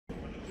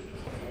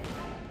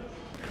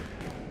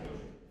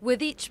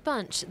With each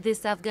punch,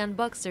 this Afghan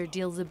boxer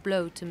deals a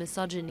blow to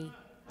misogyny.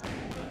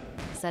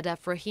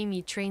 Sadaf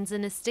Rahimi trains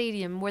in a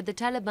stadium where the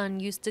Taliban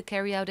used to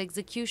carry out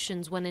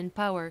executions when in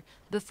power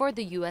before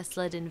the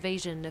US-led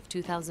invasion of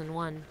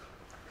 2001.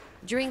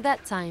 During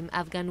that time,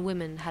 Afghan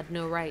women had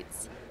no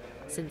rights.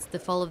 Since the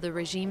fall of the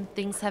regime,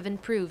 things have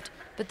improved,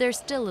 but there's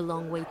still a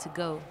long way to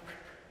go.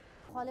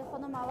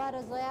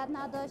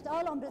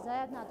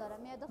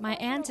 My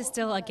aunt is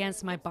still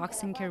against my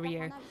boxing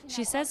career.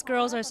 She says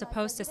girls are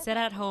supposed to sit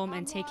at home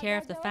and take care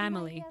of the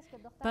family.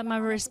 But my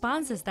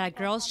response is that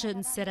girls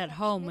shouldn't sit at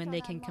home when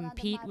they can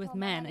compete with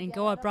men and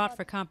go abroad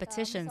for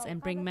competitions and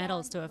bring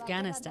medals to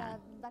Afghanistan.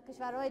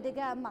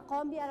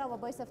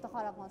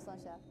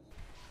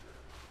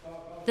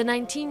 The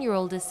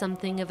 19-year-old is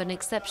something of an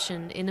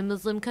exception in a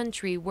Muslim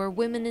country where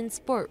women in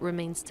sport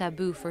remains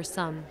taboo for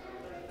some.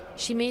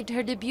 She made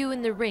her debut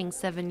in the ring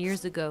 7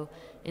 years ago,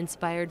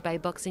 inspired by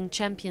boxing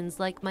champions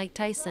like Mike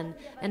Tyson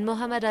and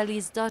Muhammad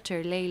Ali's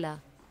daughter,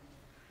 Layla.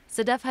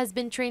 Sadaf has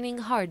been training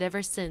hard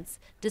ever since,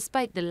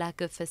 despite the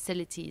lack of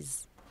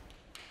facilities.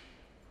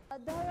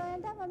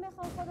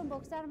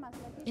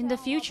 In the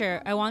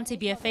future, I want to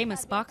be a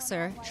famous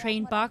boxer,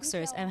 train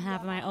boxers, and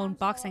have my own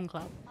boxing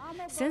club.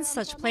 Since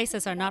such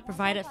places are not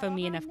provided for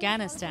me in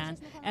Afghanistan,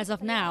 as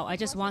of now, I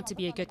just want to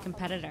be a good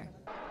competitor.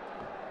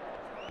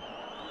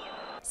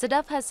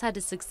 Sadaf has had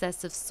a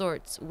success of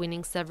sorts,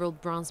 winning several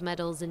bronze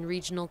medals in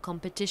regional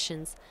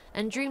competitions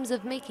and dreams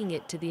of making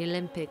it to the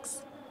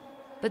Olympics.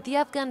 But the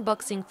Afghan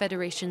Boxing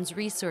Federation's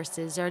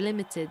resources are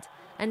limited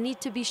and need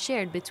to be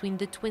shared between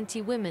the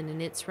 20 women in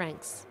its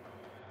ranks.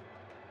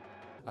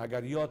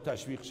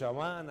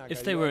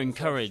 If they were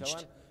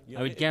encouraged,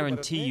 I would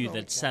guarantee you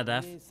that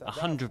Sadaf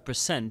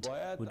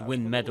 100% would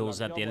win medals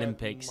at the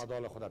Olympics.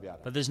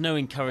 But there's no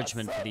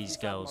encouragement for these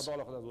girls.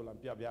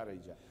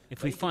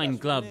 If we find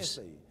gloves,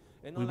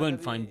 we won't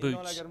find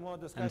boots,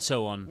 and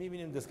so on.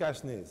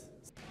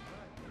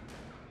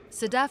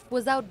 Sadaf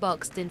was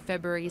outboxed in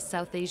February's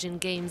South Asian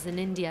Games in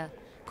India,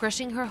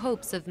 crushing her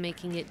hopes of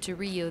making it to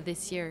Rio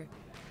this year.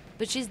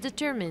 But she's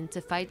determined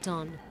to fight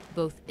on,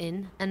 both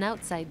in and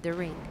outside the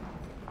ring.